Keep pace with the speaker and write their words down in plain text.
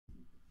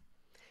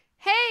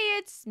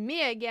it's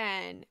me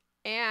again.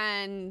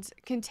 And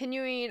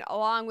continuing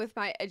along with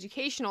my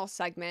educational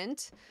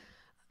segment,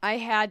 I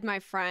had my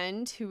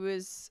friend who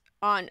was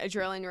on a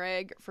drilling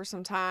rig for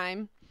some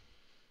time.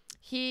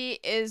 He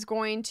is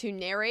going to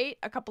narrate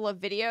a couple of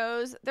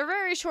videos. They're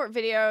very short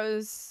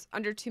videos,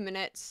 under 2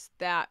 minutes,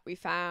 that we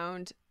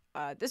found.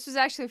 This was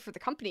actually for the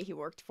company he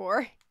worked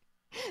for.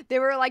 They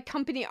were like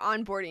company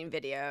onboarding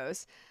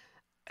videos.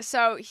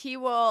 So he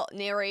will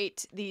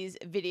narrate these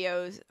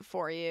videos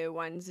for you.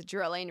 One's a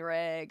drilling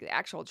rig, the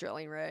actual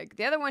drilling rig.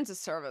 The other one's a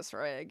service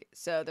rig.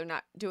 So they're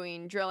not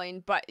doing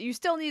drilling, but you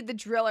still need the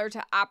driller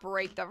to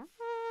operate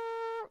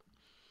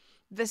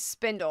the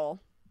spindle,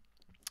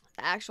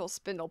 the actual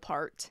spindle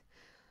part.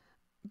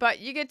 But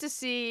you get to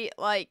see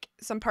like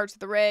some parts of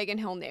the rig, and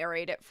he'll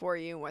narrate it for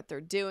you, what they're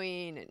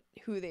doing and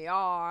who they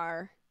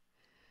are.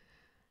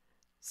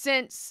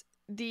 Since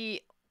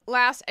the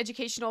last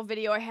educational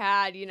video I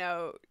had,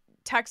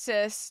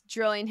 Texas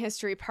drilling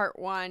history part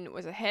 1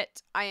 was a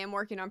hit. I am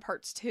working on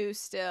parts 2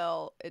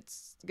 still.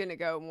 It's going to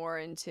go more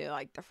into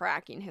like the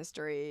fracking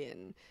history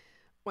and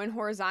when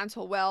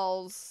horizontal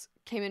wells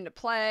came into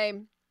play.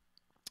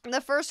 The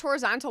first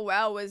horizontal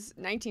well was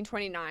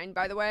 1929,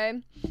 by the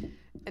way,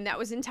 and that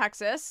was in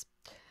Texas.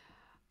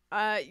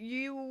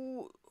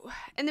 In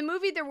the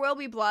movie There Will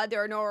Be Blood,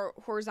 there are no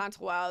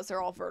horizontal wells.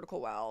 They're all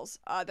vertical wells.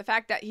 The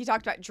fact that he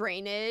talked about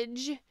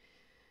drainage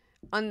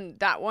on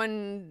that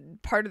one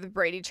part of the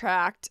Brady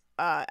Tract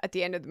at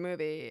the end of the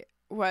movie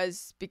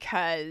was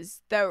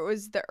because there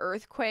was the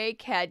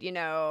earthquake had,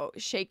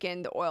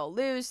 shaken the oil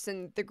loose,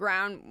 and the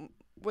ground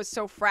was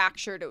so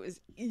fractured it was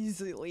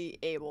easily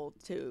able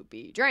to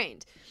be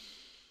drained.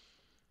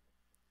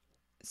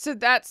 So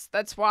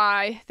that's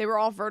why they were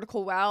all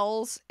vertical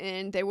wells.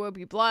 In There Will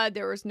Be Blood,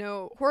 there was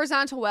no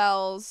horizontal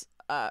wells,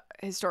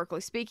 historically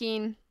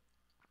speaking.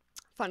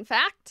 Fun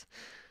fact.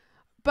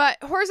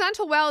 But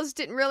horizontal wells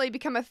didn't really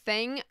become a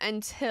thing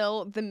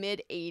until the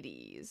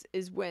mid-'80s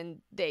is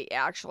when they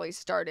actually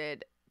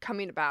started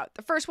coming about.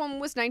 The first one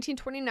was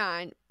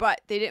 1929,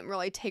 but they didn't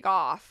really take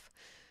off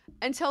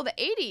until the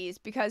 80s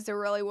because there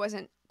really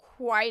wasn't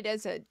quite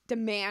as a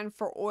demand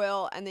for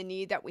oil and the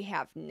need that we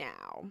have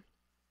now.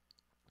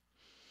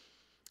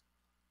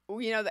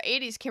 The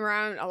 80s came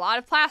around, a lot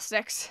of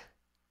plastics.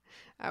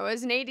 I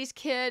was an 80s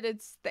kid.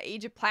 It's the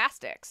age of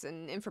plastics,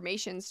 and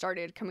information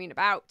started coming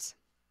about.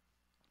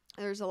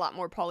 There's a lot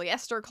more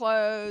polyester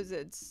clothes.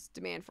 Its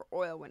demand for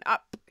oil went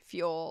up.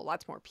 Fuel,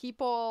 lots more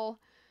people,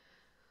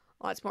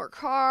 lots more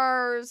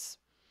cars.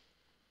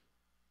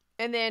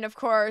 And then, of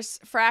course,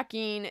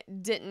 fracking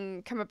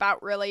didn't come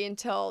about really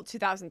until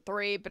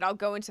 2003, but I'll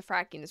go into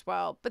fracking as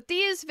well. But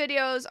these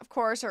videos, of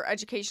course, are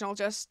educational,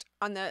 just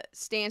on the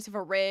stance of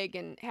a rig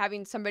and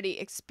having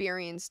somebody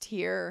experienced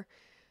here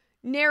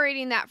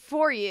narrating that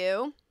for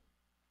you,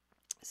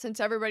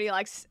 since everybody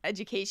likes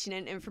education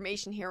and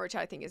information here, which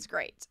I think is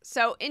great.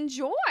 So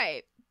enjoy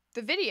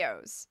the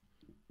videos.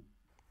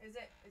 Is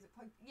it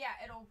plugged? Yeah,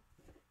 it'll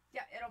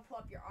pull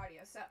up your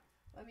audio. So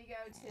let me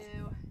go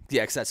to...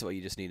 Yeah, because that's what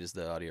you just need is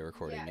the audio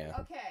recording, yeah.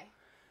 Okay.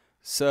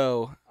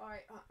 So... All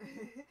right.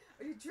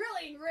 Are you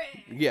drilling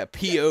rig? Yeah,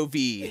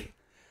 POV.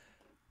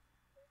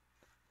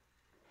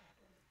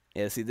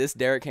 Yeah, see, this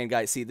Derek hand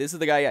guy, this is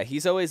the guy, yeah,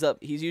 he's always up,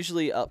 he's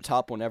usually up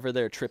top whenever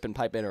they're tripping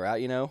pipe in or out,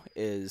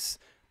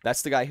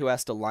 that's the guy who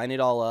has to line it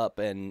all up,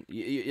 and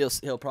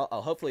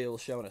hopefully he'll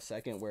show in a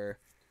second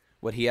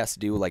what he has to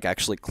do, like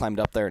actually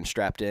climbed up there and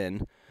strapped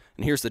in.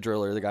 And here's the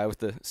driller, the guy with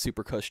the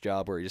super cush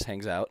job where he just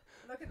hangs out.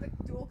 Look at the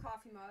dual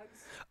coffee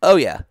mugs. Oh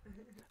yeah.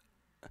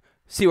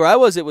 See, where I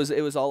was, it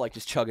was all like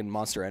just chugging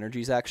Monster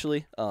Energies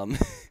actually. All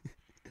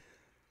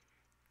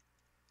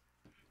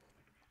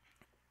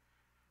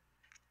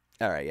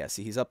right, yeah.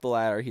 See, he's up the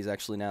ladder. He's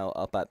actually now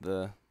up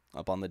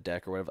on the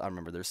deck or whatever. I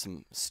remember there's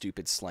some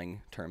stupid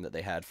slang term that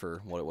they had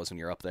for what it was when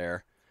you're up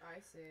there. I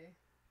see.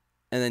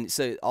 And then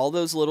so all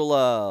those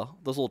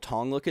little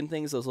tong looking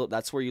things,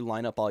 that's where you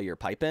line up all your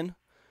pipe in.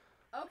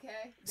 Okay.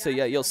 Gotcha. So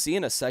yeah, you'll see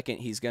in a second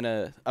he's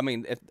gonna. I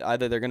mean,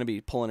 either they're gonna be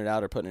pulling it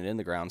out or putting it in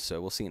the ground.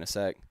 So we'll see in a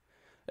sec.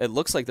 It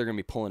looks like they're gonna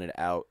be pulling it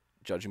out,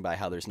 judging by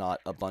how there's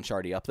not a bunch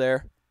already up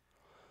there.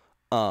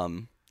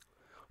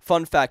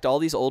 Fun fact: all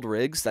these old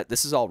rigs,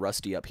 this is all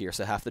rusty up here.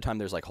 So half the time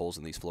there's like holes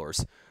in these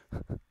floors. I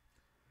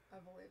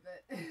believe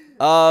it.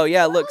 Oh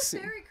yeah, look. It's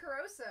very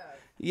corrosive.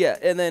 Yeah,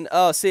 and then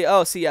see,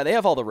 yeah, they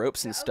have all the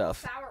ropes and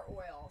stuff. Sour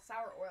oil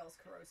is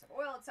corrosive.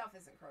 Oil itself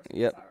isn't corrosive.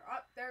 Yep. Oh,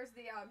 there's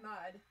the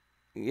mud.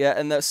 Yeah,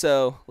 and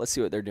so let's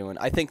see what they're doing.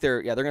 I think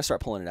they're gonna start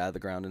pulling it out of the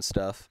ground and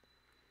stuff.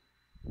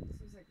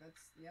 Seems like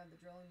that's the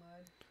drilling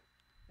mud.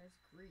 There's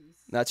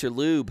grease. That's your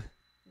lube.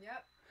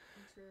 Yep.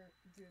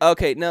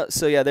 Okay, no,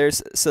 so yeah,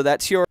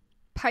 that's your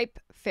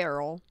pipe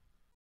ferrule.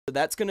 So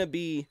that's gonna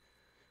be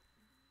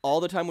all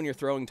the time when you're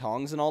throwing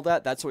tongs and all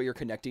that. That's what you're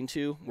connecting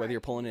to, whether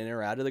you're pulling it in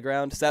or out of the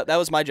ground. So that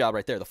was my job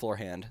right there, the floor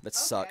hand. That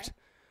sucked.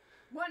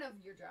 One of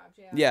your jobs,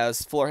 yeah. Yeah, it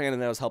was floor hand,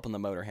 and then I was helping the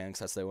motor hand,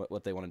 because that's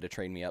what they wanted to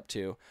train me up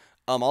to.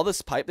 All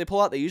this pipe they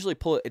pull out, they usually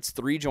pull it. It's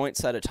 3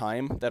 joints at a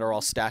time that are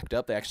all stacked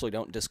up. They actually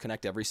don't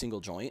disconnect every single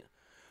joint.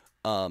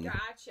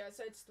 Gotcha.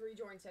 So it's 3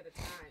 joints at a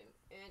time.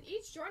 And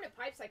each joint of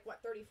pipe's like,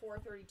 what, 34,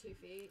 32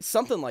 feet?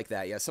 Something like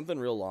that. Yeah, something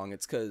real long.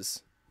 It's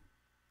because...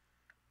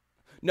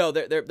 No,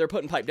 they're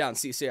putting pipe down.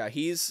 See, so yeah,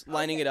 he's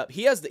lining it up.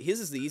 His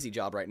is the easy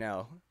job right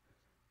now.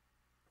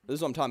 This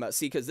is what I'm talking about.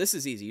 See, because this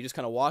is easy. You just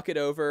kind of walk it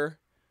over,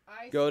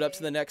 go it up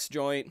to the next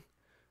joint.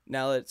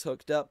 Now that it's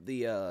hooked up,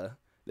 this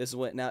is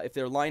what. Now, if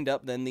they're lined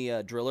up, then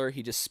the driller,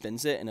 he just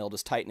spins it and it'll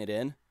just tighten it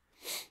in.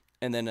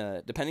 And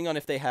then, depending on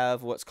if they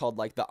have what's called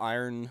like the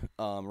iron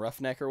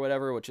roughneck or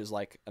whatever, which is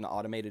like an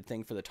automated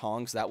thing for the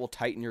tongs, that will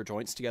tighten your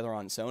joints together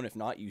on its own. If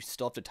not, you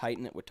still have to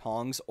tighten it with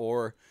tongs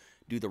or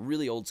do the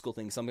really old school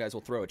thing. Some guys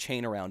will throw a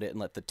chain around it and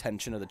let the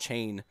tension of the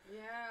chain.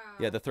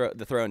 Yeah, the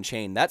throw-in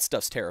chain. That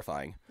stuff's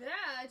terrifying. Yeah,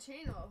 that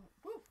chain will.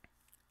 Whew.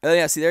 Oh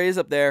yeah, see there he is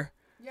up there.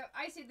 Yep,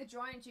 I see the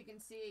joints. You can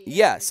see.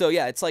 Yeah, so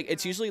yeah, it's like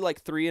it's usually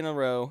like 3 in a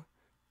row,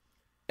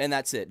 and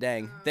that's it.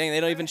 Dang, they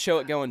don't even show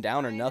it going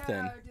down or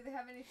nothing. Do they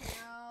have anything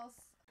else?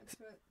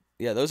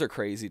 Yeah, those are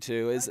crazy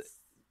too. Let's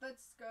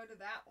go to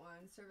that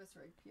one. Service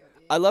rig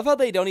POV. I love how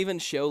they don't even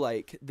show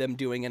like them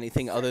doing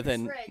anything other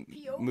than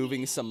rig,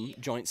 moving some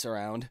joints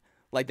around.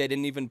 Like they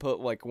didn't even put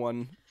like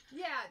one.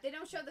 Yeah, they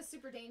don't show the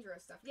super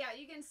dangerous stuff. Yeah,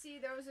 you can see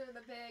those are the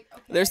big.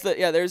 Okay.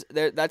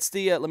 That's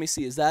the let me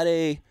see.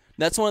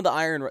 That's one of the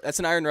iron. That's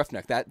an iron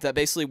roughneck. That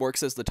basically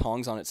works as the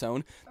tongs on its own.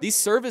 Okay. These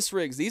service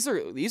rigs, these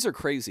are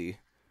crazy.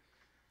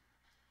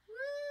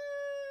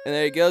 And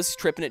there he goes, he's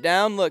tripping it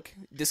down. Look,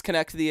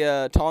 disconnect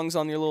the tongs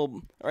on your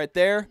little right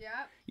there. Yep.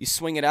 You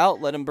swing it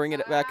out, let them bring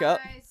it back up.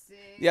 I see.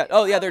 Yeah.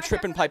 Oh yeah, they're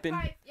tripping piping.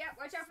 Yeah,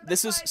 watch out for the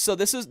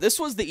pipe. This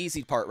was the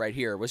easy part right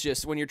here. Was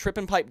just when you're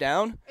tripping pipe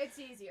down. It's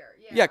easier.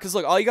 Yeah. Yeah, because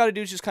look, all you got to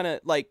do is just kind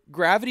of like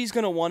gravity's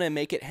gonna want to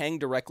make it hang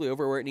directly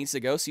over where it needs to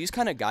go. So you just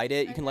kind of guide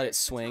it. You can let it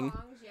swing.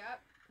 Tongs,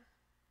 yep.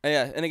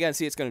 Yeah, and again,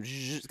 see it's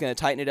gonna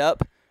tighten it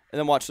up, and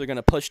then watch they're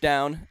gonna push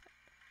down.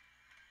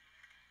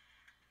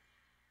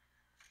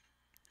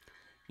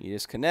 You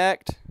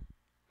disconnect.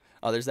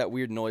 Oh, there's that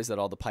weird noise that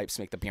all the pipes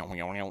make,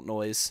 the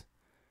noise.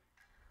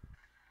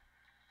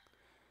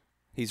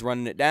 He's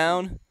running it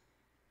down.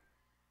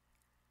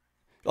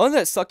 The only thing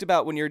that sucked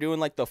about when you're doing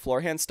like the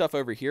floor hand stuff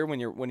over here, when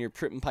you're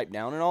tripping pipe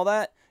down and all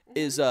that,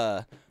 is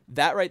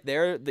that right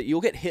there, that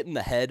you'll get hit in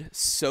the head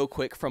so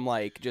quick from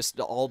like just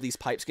all these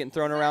pipes getting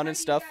thrown around and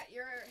stuff. You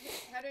got your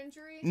head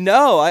injury?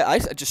 No, I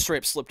just straight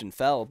up slipped and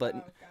fell, but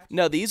gotcha.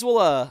 no, these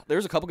will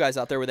there's a couple guys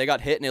out there where they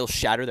got hit and it'll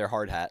shatter their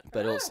hard hat,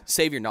 but it'll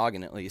save your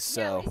noggin at least.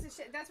 So yeah, at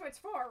least that's what it's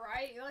for,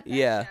 right? You let that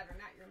yeah, shatter,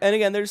 not your and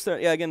again, there's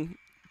again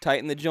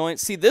tighten the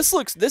joints. See, this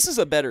is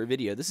a better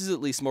video. This is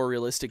at least more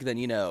realistic than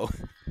right.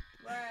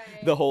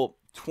 the whole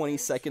 20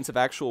 seconds of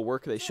actual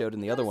work they showed in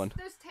the other one.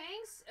 Those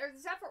tanks, or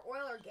is that for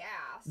oil or gas?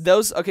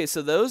 Those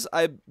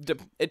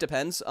it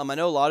depends. I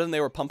know a lot of them they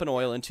were pumping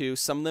oil into.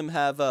 Some of them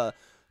have and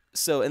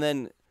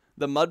then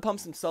the mud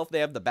pumps themselves,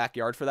 they have the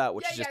backyard for that,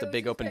 which is just a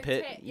big open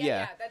pit.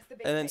 Yeah, that's the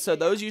big and then pit, so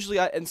those usually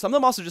and some of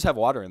them also just have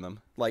water in them,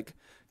 like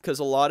because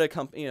a lot of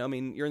I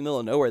mean, you're in the middle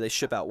of nowhere, they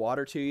ship out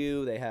water to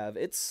you. They have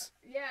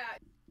Yeah.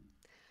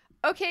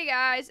 Okay,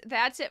 guys,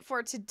 that's it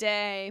for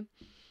today.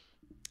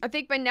 I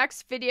think my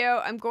next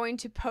video I'm going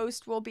to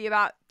post will be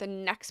about the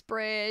next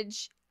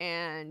bridge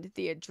and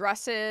the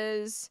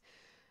addresses.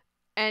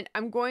 And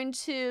I'm going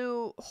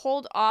to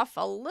hold off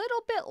a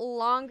little bit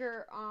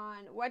longer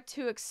on what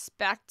to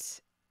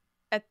expect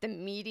at the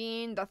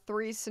meeting, the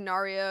 3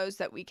 scenarios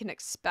that we can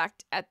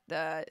expect at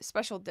the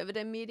special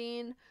dividend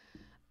meeting,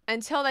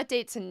 until that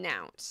date's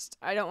announced.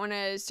 I don't want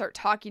to start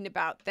talking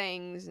about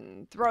things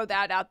and throw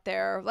that out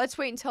there. Let's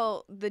wait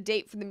until the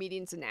date for the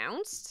meeting's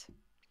announced.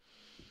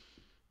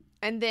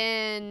 And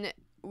then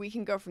we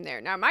can go from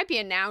there. Now, it might be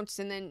announced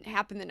and then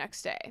happen the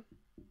next day.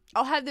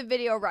 I'll have the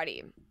video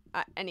ready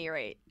at any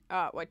rate,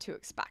 what to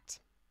expect.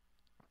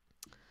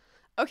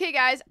 Okay,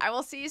 guys, I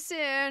will see you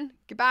soon.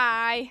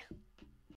 Goodbye.